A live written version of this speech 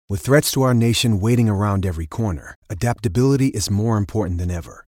With threats to our nation waiting around every corner, adaptability is more important than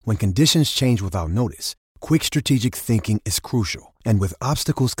ever. When conditions change without notice, quick strategic thinking is crucial. And with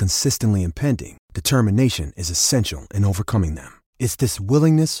obstacles consistently impending, determination is essential in overcoming them. It's this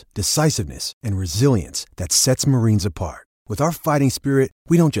willingness, decisiveness, and resilience that sets Marines apart. With our fighting spirit,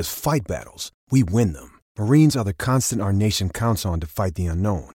 we don't just fight battles, we win them. Marines are the constant our nation counts on to fight the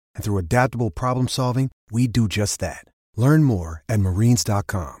unknown. And through adaptable problem solving, we do just that. Learn more at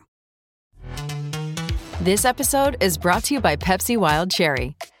marines.com. This episode is brought to you by Pepsi Wild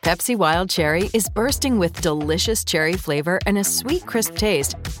Cherry. Pepsi Wild Cherry is bursting with delicious cherry flavor and a sweet, crisp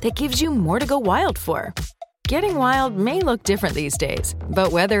taste that gives you more to go wild for. Getting wild may look different these days,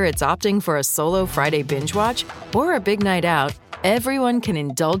 but whether it's opting for a solo Friday binge watch or a big night out, everyone can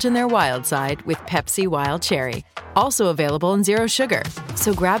indulge in their wild side with Pepsi Wild Cherry. Also available in Zero Sugar.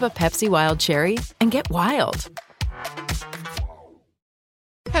 So grab a Pepsi Wild Cherry and get wild.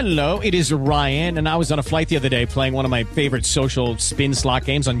 Hello, it is Ryan, and I was on a flight the other day playing one of my favorite social spin slot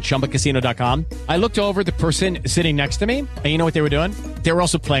games on ChumbaCasino.com. I looked over at the person sitting next to me, and you know what they were doing? They were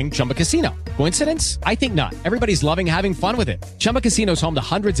also playing Chumba Casino. Coincidence? I think not. Everybody's loving having fun with it. Chumba Casino is home to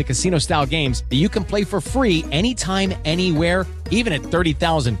hundreds of casino-style games that you can play for free anytime, anywhere, even at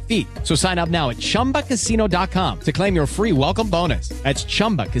 30,000 feet. So sign up now at ChumbaCasino.com to claim your free welcome bonus. That's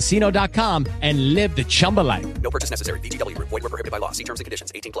ChumbaCasino.com and live the Chumba life. No purchase necessary. VGW. Void where prohibited by law. See terms and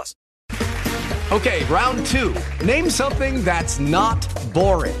conditions. 18+. Okay, round two. Name something that's not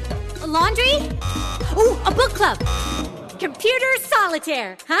boring. A laundry? Ooh, a book club. Computer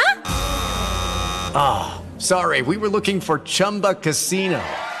solitaire, huh? Ah, sorry. We were looking for Chumba Casino.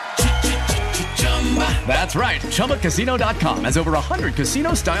 That's right. ChumbaCasino.com has over 100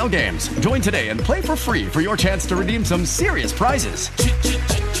 casino-style games. Join today and play for free for your chance to redeem some serious prizes.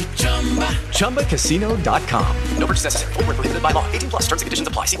 ChumbaCasino.com. No purchase necessary. Void where prohibited by law. 18+. Terms and conditions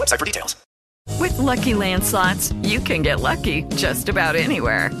apply. See website for details. With Lucky Land Slots, you can get lucky just about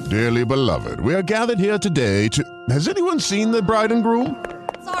anywhere. Dearly beloved, we are gathered here today to... Has anyone seen the bride and groom?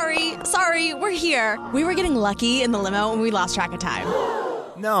 Sorry, we're here. We were getting lucky in the limo and we lost track of time.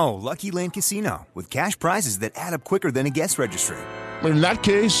 No, Lucky Land Casino, with cash prizes that add up quicker than a guest registry. In that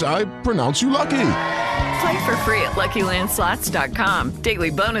case, I pronounce you lucky. Play for free at LuckyLandSlots.com.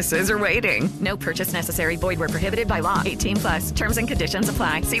 Daily bonuses are waiting. No purchase necessary. Void where prohibited by law. 18+. Terms and conditions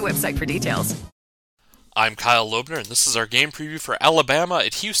apply. See website for details. I'm Kyle Loebner, and this is our game preview for Alabama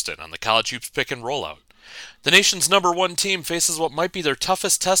at Houston on the College Hoops Pick and Rollout. The nation's #1 team faces what might be their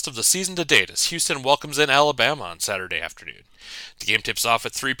toughest test of the season to date as Houston welcomes in Alabama on Saturday afternoon. The game tips off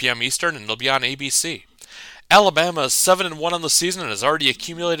at 3 p.m. Eastern and it'll be on ABC. Alabama is 7-1 on the season and has already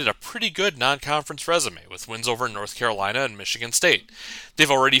accumulated a pretty good non-conference resume with wins over North Carolina and Michigan State. They've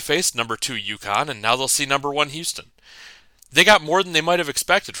already faced #2 UConn and now they'll see #1 Houston. They got more than they might have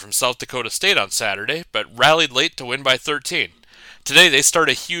expected from South Dakota State on Saturday, but rallied late to win by 13. Today they start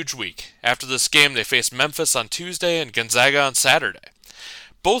a huge week. After this game they face Memphis on Tuesday and Gonzaga on Saturday.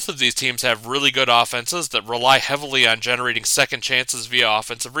 Both of these teams have really good offenses that rely heavily on generating second chances via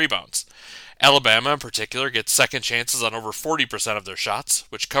offensive rebounds. Alabama in particular gets second chances on over 40% of their shots,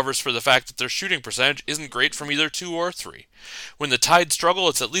 which covers for the fact that their shooting percentage isn't great from either 2 or 3. When the Tide struggle,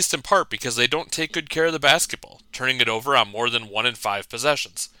 it's at least in part because they don't take good care of the basketball, turning it over on more than 1 in 5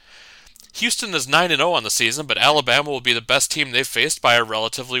 possessions. Houston is 9-0 on the season, but Alabama will be the best team they've faced by a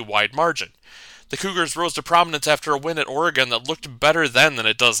relatively wide margin. The Cougars rose to prominence after a win at Oregon that looked better then than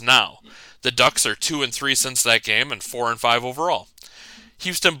it does now. The Ducks are 2-3 since that game and 4-5 overall.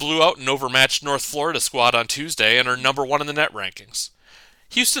 Houston blew out an overmatched North Florida squad on Tuesday and are #1 in the net rankings.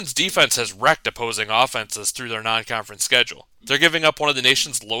 Houston's defense has wrecked opposing offenses through their non-conference schedule. They're giving up one of the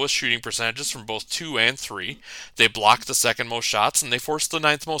nation's lowest shooting percentages from both 2 and 3. They block the second most shots, and they force the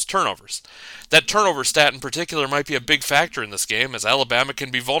 9th most turnovers. That turnover stat in particular might be a big factor in this game, as Alabama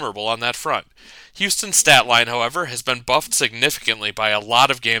can be vulnerable on that front. Houston's stat line, however, has been buffed significantly by a lot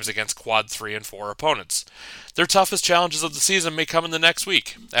of games against quad 3 and 4 opponents. Their toughest challenges of the season may come in the next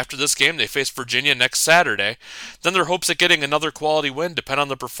week. After this game, they face Virginia next Saturday. Then their hopes at getting another quality win depend on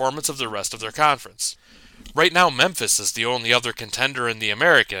the performance of the rest of their conference. Right now, Memphis is the only other contender in the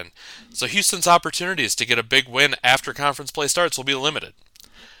American, so Houston's opportunities to get a big win after conference play starts will be limited.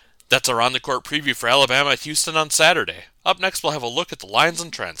 That's our on-the-court preview for Alabama at Houston on Saturday. Up next, we'll have a look at the lines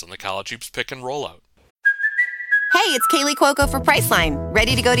and trends on the College Hoops Pick and Rollout. Hey, it's Kaylee Cuoco for Priceline.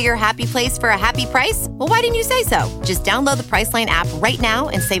 Ready to go to your happy place for a happy price? Well, why didn't you say so? Just download the Priceline app right now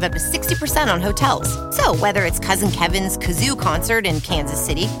and save up to 60% on hotels. So whether it's Cousin Kevin's Kazoo Concert in Kansas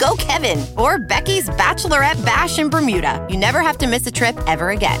City, go Kevin, or Becky's Bachelorette Bash in Bermuda, you never have to miss a trip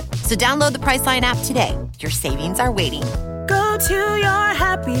ever again. So download the Priceline app today. Your savings are waiting. Go to your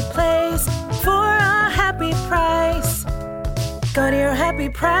happy place for a happy price. Go to your happy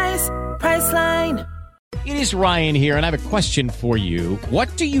price, Priceline. It is Ryan here, and I have a question for you.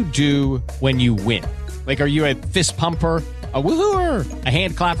 What do you do when you win? Like, are you a fist pumper, a woohooer, a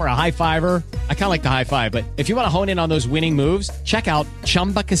hand clapper, a high fiver? I kind of like the high five, but if you want to hone in on those winning moves, check out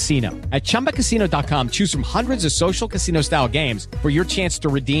Chumba Casino. At ChumbaCasino.com, choose from hundreds of social casino-style games for your chance to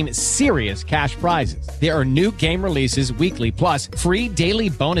redeem serious cash prizes. There are new game releases weekly, plus free daily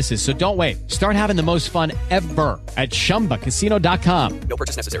bonuses. So don't wait. Start having the most fun ever at ChumbaCasino.com. No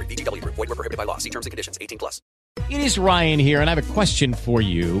purchase necessary. VGW. Void were prohibited by law. See terms and conditions. 18+. It is Ryan here, and I have a question for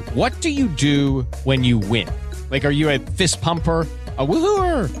you. What do you do when you win? Like, are you a fist pumper, a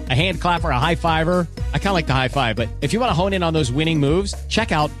woohooer, a hand clapper, a high fiver? I kind of like the high five, but if you want to hone in on those winning moves,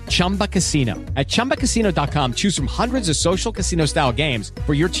 check out Chumba Casino. At ChumbaCasino.com, choose from hundreds of social casino-style games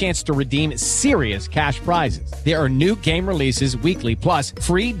for your chance to redeem serious cash prizes. There are new game releases weekly, plus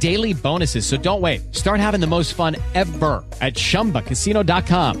free daily bonuses. So don't wait. Start having the most fun ever at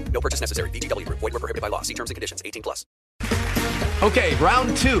ChumbaCasino.com. No purchase necessary. VGW. Void were prohibited by law. See terms and conditions. 18+. Okay,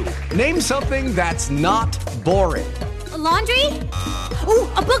 round two. Name something that's not boring. A laundry? Ooh,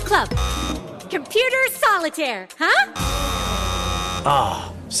 a book club. Computer solitaire, huh?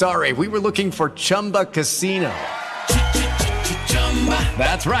 Ah, sorry, we were looking for Chumba Casino.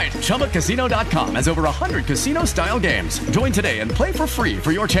 That's right, ChumbaCasino.com has over 100 casino-style games. Join today and play for free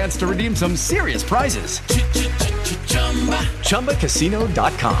for your chance to redeem some serious prizes.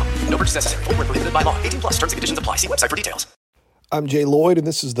 ChumbaCasino.com. No purchase necessary. Void were prohibited by law. 18+. Terms and conditions apply. See website for details. I'm Jay Lloyd, and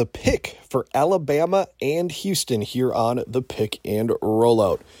this is the pick for Alabama and Houston here on the Pick and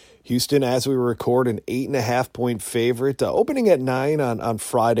Rollout. Houston, as we record, an 8.5-point favorite, opening at 9 on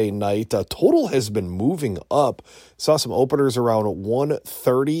Friday night. Total has been moving up. Saw some openers around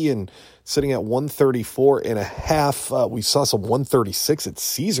 130 and sitting at 134.5. We saw some 136 at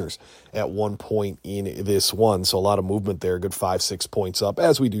Caesars at one point in this one. So a lot of movement there, good 5-6 points up,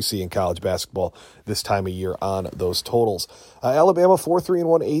 as we do see in college basketball this time of year on those totals. Alabama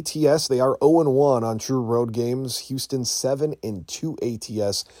 4-3-1 ATS. They are 0-1 on true road games. Houston 7-2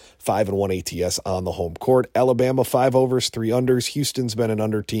 ATS, 5-1 ATS on the home court. Alabama 5 overs, 3 unders. Houston's been an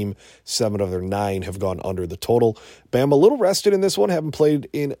under team. 7 of their 9 have gone under the total. Bama a little rested in this one, haven't played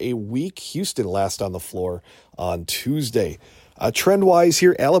in a week. Houston last on the floor on Tuesday. Trend-wise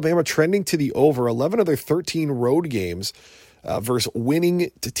here, Alabama trending to the over. 11 of their 13 road games versus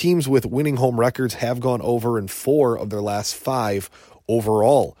winning to teams with winning home records have gone over, and 4 of their last 5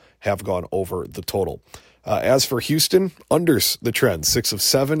 overall have gone over the total. As for Houston, unders the trend. 6 of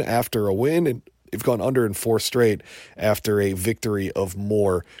 7 after a win, and they've gone under in 4 straight after a victory of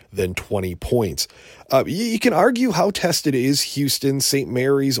more than 20 points. You can argue how tested is Houston, St.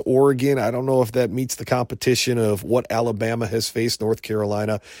 Mary's, Oregon. I don't know if that meets the competition of what Alabama has faced, North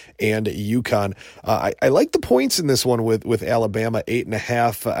Carolina and UConn. I like the points in this one with Alabama,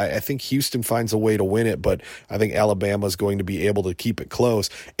 8.5. I think Houston finds a way to win it, but I think Alabama is going to be able to keep it close.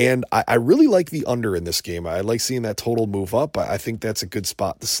 And I really like the under in this game. I like seeing that total move up. I think that's a good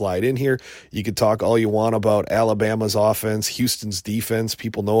spot to slide in here. You can talk all you want about Alabama's offense, Houston's defense.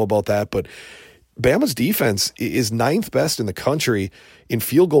 People know about that, but Bama's defense is 9th best in the country in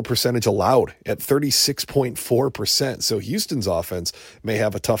field goal percentage allowed at 36.4%. So Houston's offense may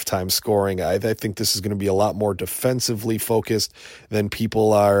have a tough time scoring. I think this is going to be a lot more defensively focused than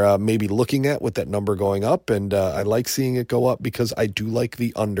people are maybe looking at with that number going up. And I like seeing it go up because I do like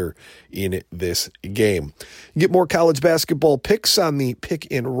the under in this game. Get more college basketball picks on the Pick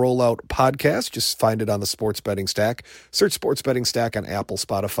and Rollout podcast. Just find it on the Sports Betting Stack. Search Sports Betting Stack on Apple,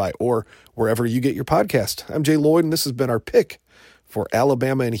 Spotify, or wherever you get your podcast. I'm Jay Lloyd, and this has been our pick for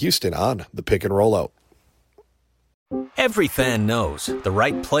Alabama and Houston on the Pick and Rollout. Every fan knows the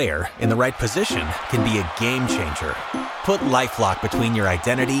right player in the right position can be a game changer. Put LifeLock between your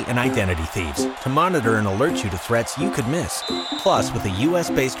identity and identity thieves to monitor and alert you to threats you could miss. Plus, with a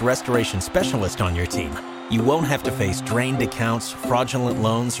U.S.-based restoration specialist on your team, you won't have to face drained accounts, fraudulent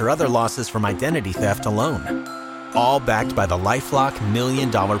loans, or other losses from identity theft alone. All backed by the LifeLock $1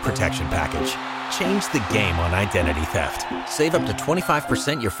 Million Protection Package. Change the game on identity theft. Save up to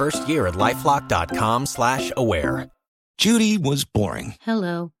 25% your first year at LifeLock.com/aware. Judy was boring.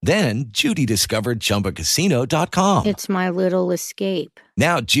 Hello. Then Judy discovered ChumbaCasino.com. It's my little escape.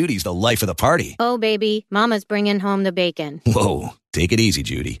 Now Judy's the life of the party. Oh, baby, mama's bringing home the bacon. Whoa, take it easy,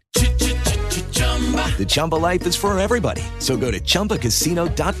 Judy. The Chumba life is for everybody. So go to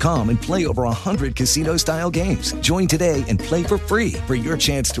ChumbaCasino.com and play over 100 casino-style games. Join today and play for free for your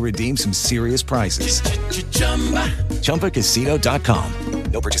chance to redeem some serious prizes.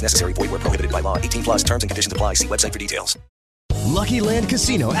 ChumbaCasino.com. No purchase necessary. Void where prohibited by law. 18+. Terms and conditions apply. See website for details. Lucky Land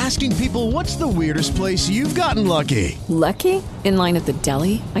Casino, asking people, what's the weirdest place you've gotten lucky? Lucky? In line at the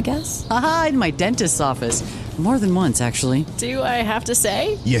deli, I guess? Aha, in my dentist's office. More than once, actually. Do I have to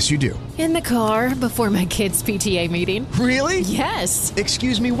say? Yes, you do. In the car before my kids' PTA meeting. Really? Yes.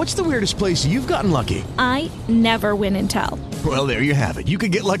 Excuse me, what's the weirdest place you've gotten lucky? I never win and tell. Well, there you have it. You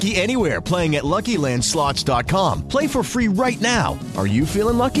can get lucky anywhere, playing at LuckyLandSlots.com. Play for free right now. Are you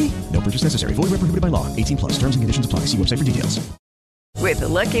feeling lucky? No purchase necessary. Void where prohibited by law. 18+. Terms and conditions apply. See website for details. With the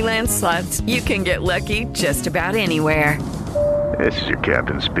Lucky Land Slots, you can get lucky just about anywhere. This is your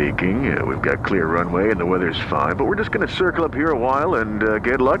captain speaking. We've got clear runway and the weather's fine, but we're just going to circle up here a while and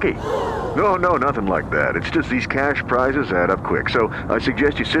get lucky. No, nothing like that. It's just these cash prizes add up quick. So I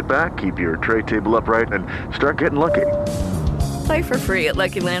suggest you sit back, keep your tray table upright, and start getting lucky. Play for free at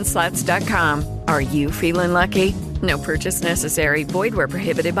LuckyLandSlots.com. Are you feeling lucky? No purchase necessary. Void where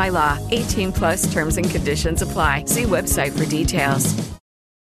prohibited by law. 18+ terms and conditions apply. See website for details.